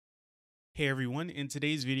Hey everyone, in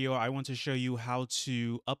today's video, I want to show you how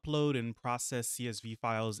to upload and process CSV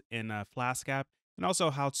files in a Flask app, and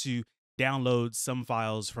also how to download some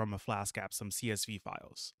files from a Flask app, some CSV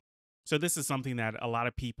files. So this is something that a lot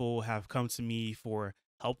of people have come to me for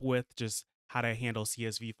help with, just how to handle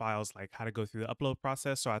CSV files, like how to go through the upload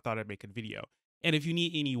process. So I thought I'd make a video. And if you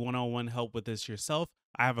need any one-on-one help with this yourself,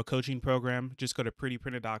 I have a coaching program. Just go to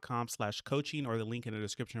prettyprinter.com/coaching or the link in the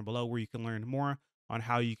description below where you can learn more on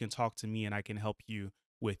how you can talk to me and I can help you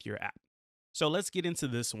with your app. So let's get into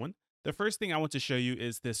this one. The first thing I want to show you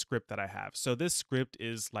is this script that I have. So this script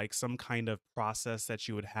is like some kind of process that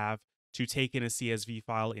you would have to take in a CSV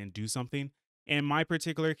file and do something. In my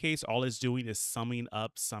particular case, all it's doing is summing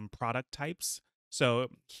up some product types. So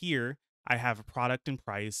here I have a product and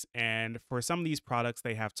price, and for some of these products,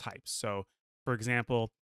 they have types. So for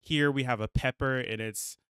example, here we have a pepper and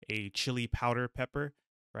it's a chili powder pepper,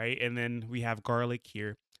 right? And then we have garlic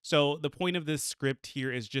here. So the point of this script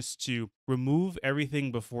here is just to remove everything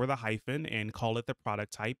before the hyphen and call it the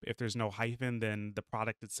product type. If there's no hyphen, then the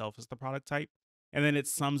product itself is the product type. And then it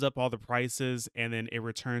sums up all the prices and then it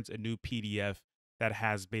returns a new PDF that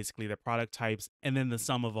has basically the product types and then the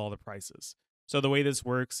sum of all the prices. So the way this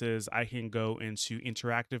works is I can go into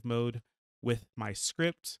interactive mode with my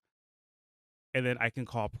script, and then I can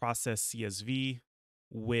call process CSV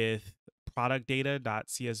with product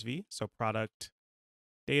data.csv. So product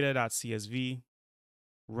data.csv,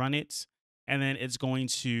 run it, and then it's going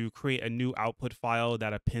to create a new output file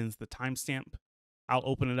that appends the timestamp. I'll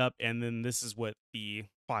open it up, and then this is what the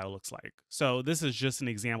file looks like. So this is just an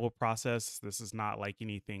example process. This is not like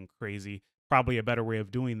anything crazy, probably a better way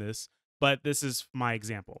of doing this, but this is my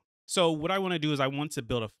example. So what I want to do is I want to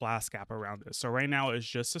build a Flask app around this. So right now it's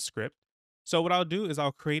just a script. So what I'll do is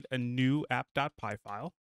I'll create a new app.py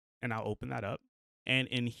file, and I'll open that up. And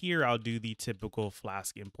in here, I'll do the typical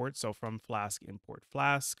Flask import. So from Flask, import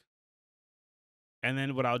Flask. And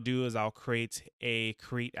then what I'll do is I'll create a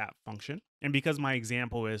create app function. And because my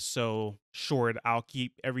example is so short, I'll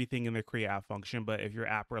keep everything in the create app function. But if your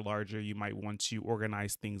app are larger, you might want to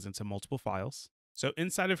organize things into multiple files. So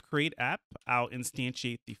inside of create app, I'll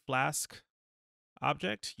instantiate the Flask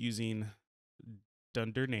object using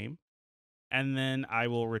dunder name. And then I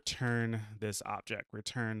will return this object,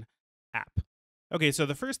 return app. Okay, so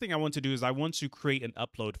the first thing I want to do is I want to create an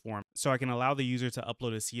upload form so I can allow the user to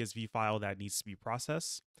upload a CSV file that needs to be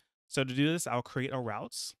processed. So to do this, I'll create a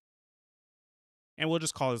routes, and we'll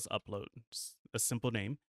just call this upload, just a simple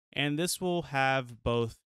name. And this will have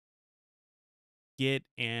both get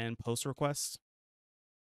and post requests.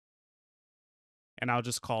 And I'll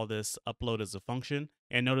just call this upload as a function.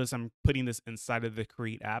 And notice I'm putting this inside of the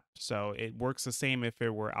create app. So it works the same if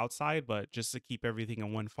it were outside, but just to keep everything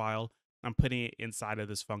in one file, I'm putting it inside of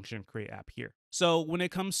this function create app here. So when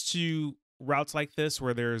it comes to routes like this,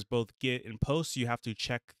 where there's both get and post, you have to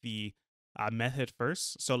check the method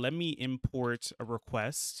first. So let me import a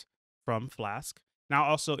request from Flask. Now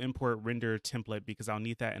I'll also import render template because I'll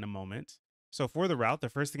need that in a moment. So for the route, the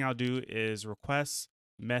first thing I'll do is request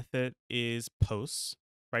method is posts,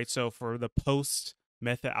 right? So for the post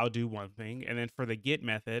method, I'll do one thing. And then for the get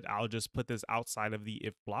method, I'll just put this outside of the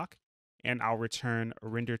if block and I'll return a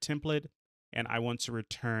render template. And I want to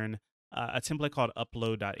return a template called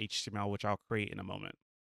upload.html, which I'll create in a moment.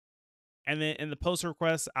 And then in the post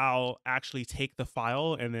request, I'll actually take the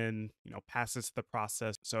file and then, pass it to the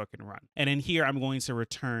process so it can run. And in here, I'm going to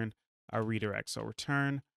return a redirect. So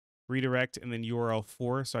return redirect and then URL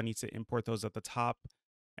 4. So I need to import those at the top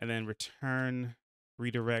and then return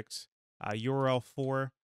redirect URL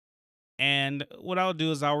 4. And what I'll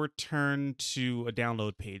do is I'll return to a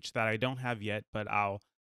download page that I don't have yet, but I'll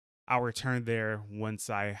return there once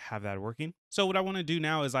I have that working. So what I want to do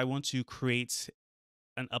now is I want to create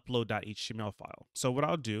an upload.html file. So what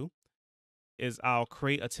I'll do is I'll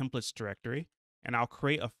create a templates directory and I'll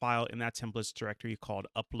create a file in that templates directory called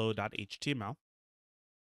upload.html.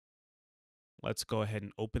 Let's go ahead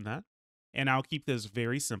and open that. And I'll keep this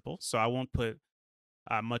very simple. So I won't put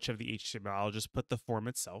much of the HTML. I'll just put the form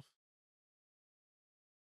itself.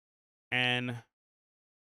 And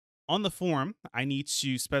on the form, I need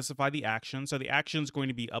to specify the action. So the action is going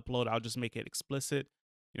to be upload. I'll just make it explicit.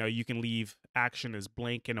 You can leave action as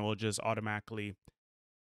blank and it will just automatically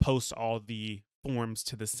post all the forms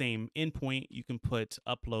to the same endpoint. You can put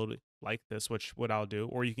upload like this, which what I'll do,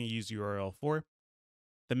 or you can use URL 4.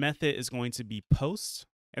 The method is going to be post.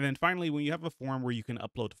 And then finally, when you have a form where you can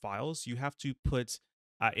upload files, you have to put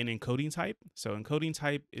an encoding type. So encoding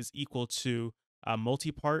type is equal to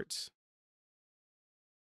multipart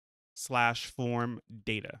 /form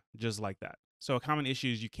data, just like that. So a common issue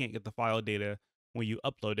is you can't get the file data when you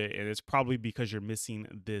upload it, and it's probably because you're missing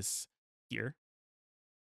this here.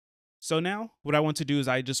 So now what I want to do is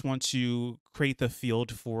I just want to create the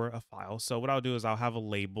field for a file. So what I'll do is I'll have a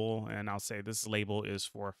label and I'll say this label is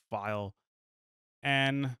for file,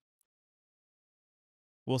 and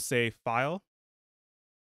we'll say file,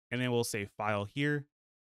 and then we'll say file here.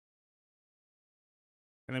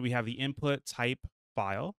 And then we have the input type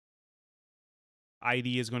file.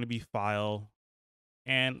 ID is going to be file,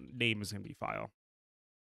 and name is going to be file.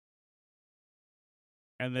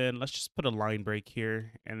 And then let's just put a line break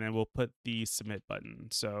here, and then we'll put the submit button.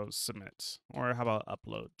 So submit, or how about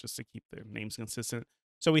upload, just to keep the names consistent.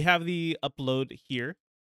 So we have the upload here,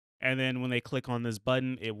 and then when they click on this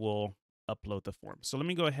button, it will upload the form. So let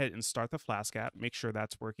me go ahead and start the Flask app, make sure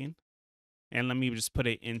that's working. And let me just put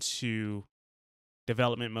it into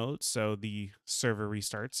development mode so the server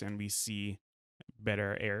restarts and we see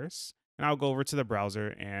better errors. And I'll go over to the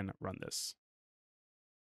browser and run this.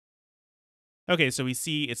 Okay, so we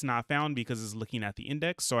see it's not found because it's looking at the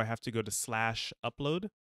index. So I have to go to /upload.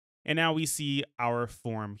 And now we see our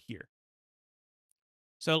form here.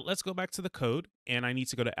 So let's go back to the code, and I need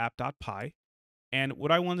to go to app.py. And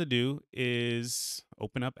what I want to do is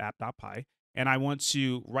open up app.py, and I want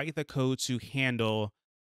to write the code to handle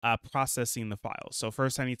processing the file. So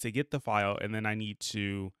first I need to get the file, and then I need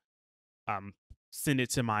to um, send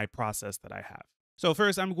it to my process that I have. So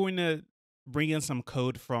first I'm going to bring in some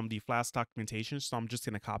code from the Flask documentation. So I'm just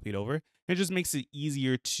going to copy it over. It just makes it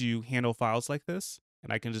easier to handle files like this.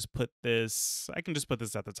 And I can just put this at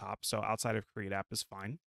the top. So outside of create app is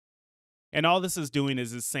fine. And all this is doing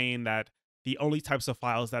is it's saying that the only types of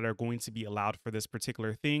files that are going to be allowed for this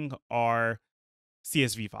particular thing are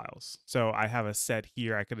CSV files. So I have a set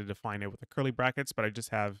here. I could have defined it with the curly brackets, but I just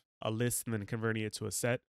have a list and then converting it to a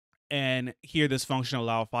set. And here, this function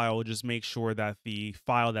allow file will just make sure that the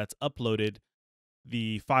file that's uploaded,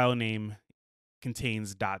 the file name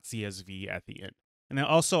contains .csv at the end. And then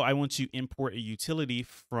also I want to import a utility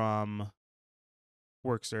from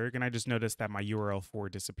WorkSerg, and I just noticed that my URL for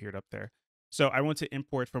disappeared up there. So I want to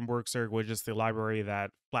import from WorkSerg, which is the library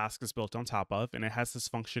that Flask is built on top of, and it has this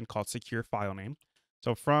function called secure file name.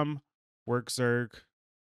 So from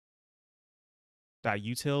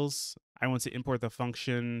workserg.utils, I want to import the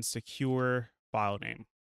function secure file name.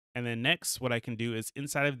 And then next, what I can do is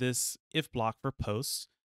inside of this if block for posts,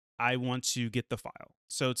 I want to get the file.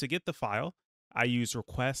 So to get the file, I use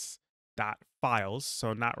request.files,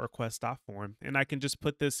 so not request.form. And I can just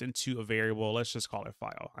put this into a variable. Let's just call it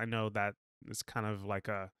file. I know that it's kind of like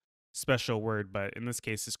a special word, but in this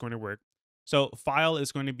case, it's going to work. So file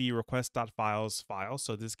is going to be request.files file.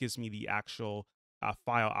 So this gives me the actual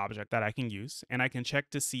file object that I can use. And I can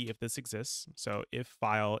check to see if this exists. So if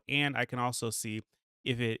file, and I can also see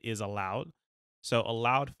if it is allowed. So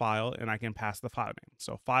allowed file, and I can pass the file name.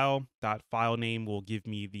 So file.file name will give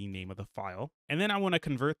me the name of the file. And then I want to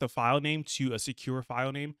convert the file name to a secure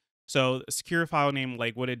file name. So a secure file name,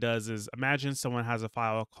 like what it does is imagine someone has a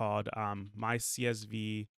file called my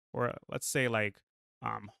CSV, or let's say like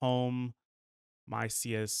home my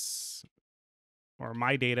cs or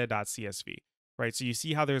mydata.csv. Right, so you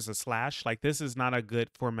see how there's a slash. Like this is not a good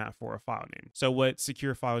format for a file name. So what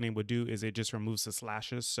secure file name would do is it just removes the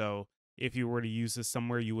slashes. So if you were to use this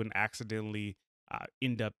somewhere, you wouldn't accidentally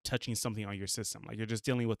end up touching something on your system. Like you're just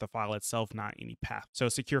dealing with the file itself, not any path. So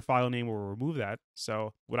secure file name will remove that.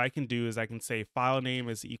 So what I can do is I can say file name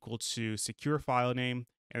is equal to secure file name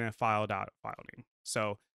and then file.file name.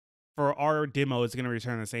 So for our demo, it's going to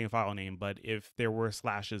return the same file name, but if there were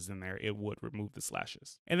slashes in there, it would remove the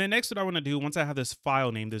slashes. And then next, what I want to do, once I have this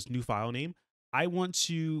file name, this new file name, I want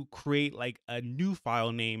to create like a new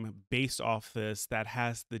file name based off this that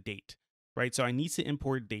has the date, right? So I need to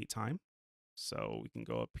import datetime. So we can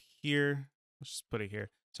go up here. Let's just put it here.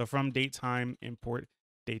 So from datetime, import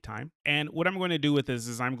datetime. And what I'm going to do with this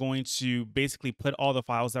is I'm going to basically put all the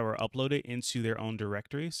files that were uploaded into their own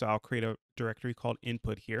directory. So I'll create a directory called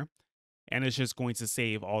input here. And it's just going to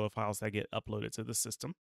save all the files that get uploaded to the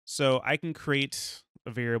system. So I can create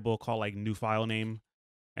a variable called like new file name.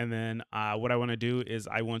 And then what I want to do is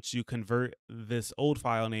I want to convert this old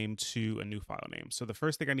file name to a new file name. So the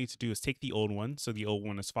first thing I need to do is take the old one. So the old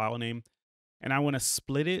one is file name. And I want to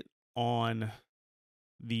split it on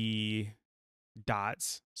the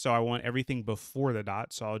dots. So I want everything before the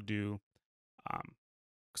dot. So I'll do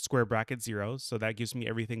square bracket 0. So that gives me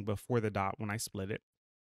everything before the dot when I split it.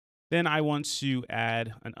 Then I want to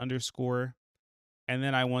add an underscore, and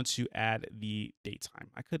then I want to add the datetime.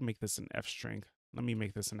 I could make this an F string. Let me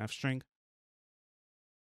make this an F string.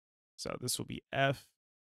 So this will be F,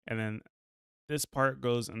 and then this part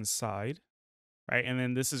goes inside. right? And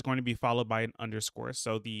then this is going to be followed by an underscore.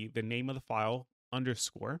 So the name of the file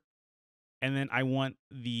underscore, and then I want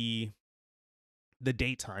the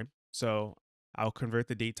datetime. So I'll convert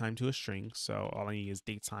the datetime to a string. So all I need is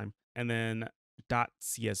datetime, and then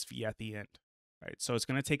 .csv at the end, right? So it's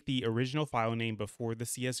going to take the original file name before the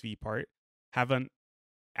CSV part, add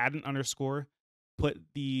an underscore, put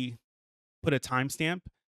a timestamp,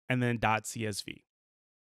 and then .csv.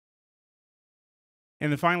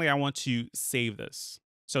 And then finally, I want to save this.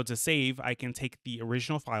 So to save, I can take the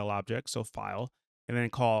original file object, so file, and then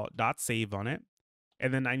call .save on it.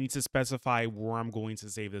 And then I need to specify where I'm going to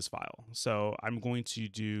save this file. So I'm going to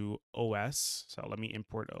do OS. So let me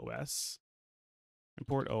import OS.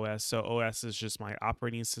 Import OS. So OS is just my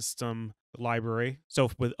operating system library. So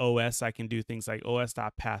with OS, I can do things like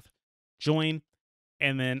os.path join.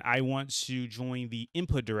 And then I want to join the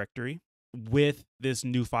input directory with this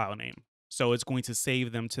new file name. So it's going to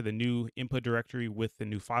save them to the new input directory with the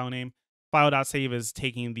new file name. File.save is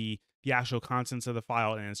taking the actual contents of the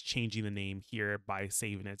file and it's changing the name here by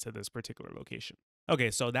saving it to this particular location. Okay,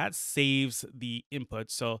 so that saves the input.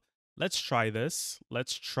 So let's try this.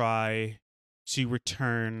 Let's try to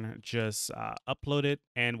return just upload it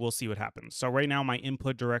and we'll see what happens. So right now my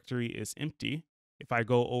input directory is empty. If I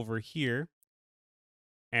go over here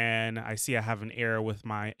and I see I have an error with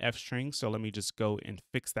my F string, so let me just go and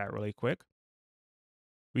fix that really quick.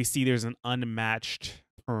 We see there's an unmatched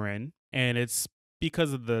paren, and it's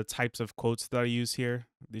because of the types of quotes that I use here.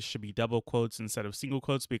 This should be double quotes instead of single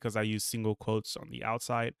quotes because I use single quotes on the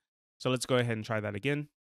outside. So let's go ahead and try that again.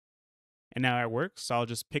 And now it works. So I'll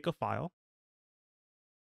just pick a file.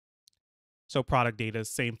 So product data,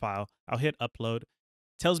 same file. I'll hit upload.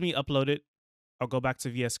 Tells me upload it. I'll go back to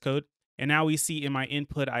VS Code. And now we see in my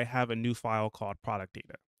input, I have a new file called product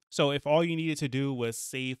data. So if all you needed to do was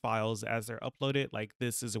save files as they're uploaded, like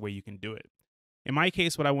this is a way you can do it. In my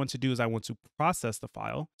case, what I want to do is I want to process the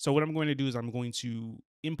file. So what I'm going to do is I'm going to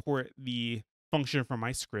import the function from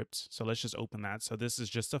my script. So let's just open that. So this is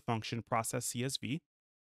just a function process CSV.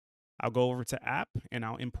 I'll go over to app and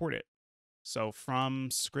I'll import it. So from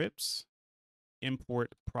scripts,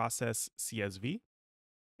 import process CSV.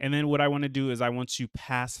 And then what I want to do is I want to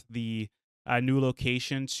pass the new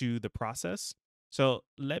location to the process. So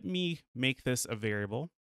let me make this a variable.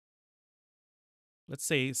 Let's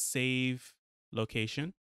say save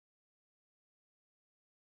location.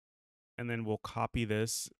 And then we'll copy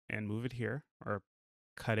this and move it here or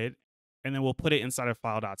cut it. And then we'll put it inside of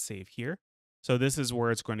file.save here. So this is where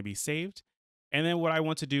it's going to be saved. And then what I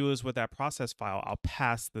want to do is with that process file, I'll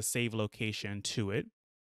pass the save location to it.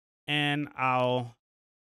 And I'll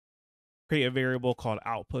create a variable called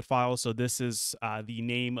output file. So this is the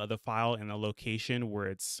name of the file and the location where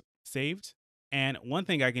it's saved. And one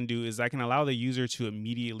thing I can do is I can allow the user to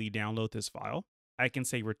immediately download this file. I can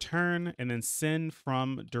say return and then send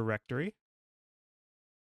from directory.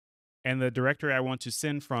 And the directory I want to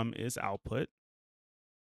send from is output.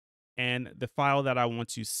 And the file that I want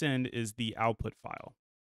to send is the output file,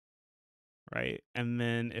 right? And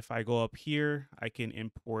then if I go up here, I can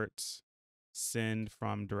import send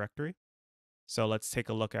from directory. So let's take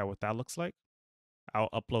a look at what that looks like. I'll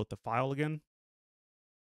upload the file again,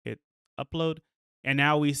 hit upload, and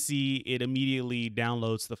now we see it immediately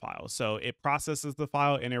downloads the file. So it processes the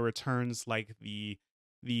file and it returns like the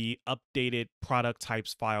updated product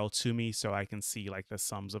types file to me so I can see like the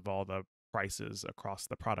sums of all the prices across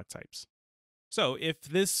the product types. So if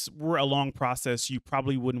this were a long process, you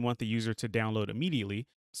probably wouldn't want the user to download immediately.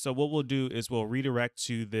 So what we'll do is we'll redirect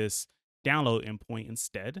to this download endpoint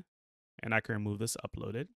instead. And I can remove this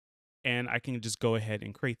uploaded. And I can just go ahead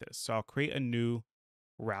and create this. So I'll create a new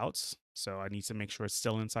routes. So I need to make sure it's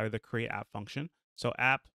still inside of the create app function. So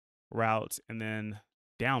app, routes, and then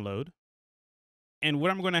download. And what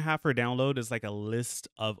I'm going to have for download is like a list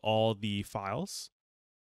of all the files.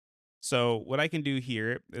 So what I can do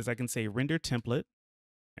here is I can say render template,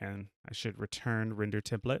 and I should return render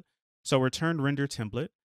template. So return render template.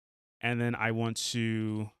 And then I want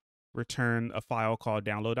to return a file called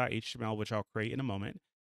download.html, which I'll create in a moment.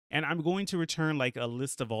 And I'm going to return like a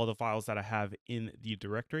list of all the files that I have in the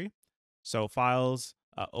directory. So files,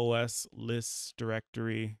 OS, lists,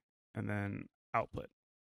 directory, and then output.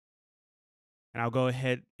 And I'll go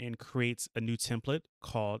ahead and create a new template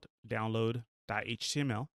called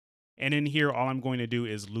download.html. And in here, all I'm going to do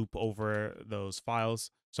is loop over those files.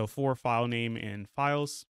 So for file name in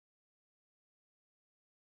files,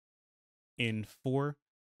 in for,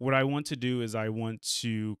 what I want to do is I want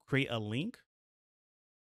to create a link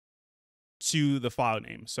to the file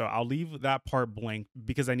name. So I'll leave that part blank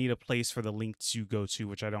because I need a place for the link to go to,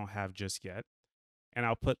 which I don't have just yet. And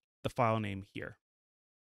I'll put the file name here.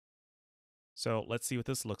 So let's see what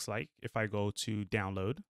this looks like. If I go to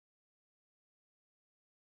download,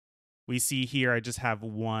 we see here I just have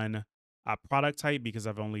one product type because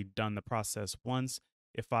I've only done the process once.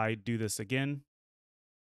 If I do this again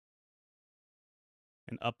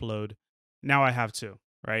and upload, now I have two,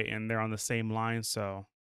 right? And they're on the same line. So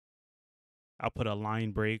I'll put a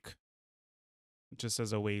line break just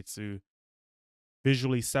as a way to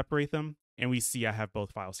visually separate them. And we see I have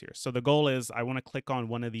both files here. So the goal is I want to click on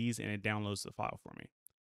one of these and it downloads the file for me.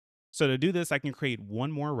 So to do this, I can create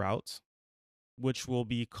one more route, which will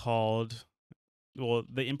be called, well,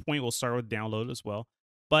 the endpoint will start with download as well,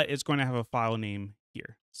 but it's going to have a file name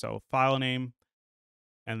here. So file name,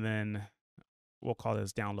 and then we'll call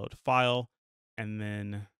this download file, and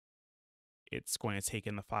then it's going to take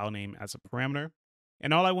in the file name as a parameter.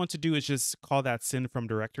 And all I want to do is just call that send from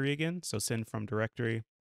directory again. So send from directory.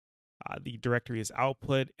 The directory is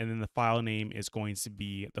output, and then the file name is going to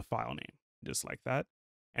be the file name, just like that.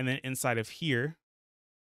 And then inside of here,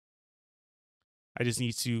 I just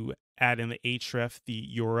need to add in the href the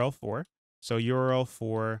URL for. So URL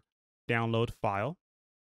for download file.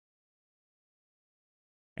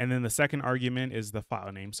 And then the second argument is the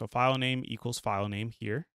file name. So file name equals file name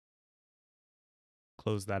here.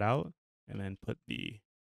 Close that out and then put the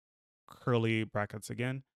curly brackets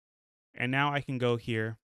again. And now I can go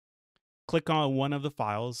here, click on one of the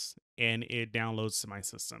files, and it downloads to my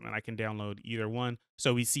system. And I can download either one.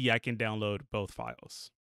 So we see I can download both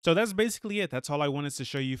files. So that's basically it. That's all I wanted to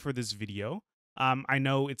show you for this video. I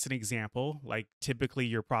know it's an example. Like typically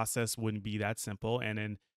your process wouldn't be that simple, and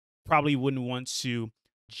then probably wouldn't want to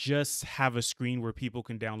just have a screen where people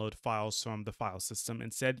can download files from the file system.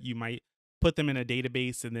 Instead, you might put them in a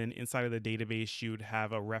database, and then inside of the database, you'd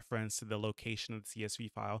have a reference to the location of the CSV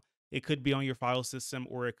file. It could be on your file system,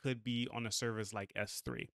 or it could be on a service like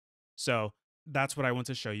S3. So that's what I want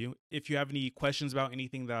to show you. If you have any questions about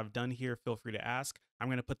anything that I've done here, feel free to ask. I'm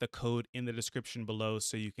going to put the code in the description below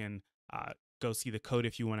so you can go see the code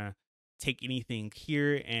if you want to take anything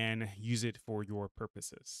here and use it for your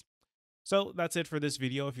purposes. So that's it for this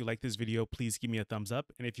video. If you like this video, please give me a thumbs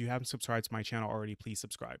up. And if you haven't subscribed to my channel already, please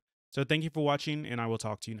subscribe. So thank you for watching, and I will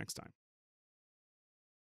talk to you next time.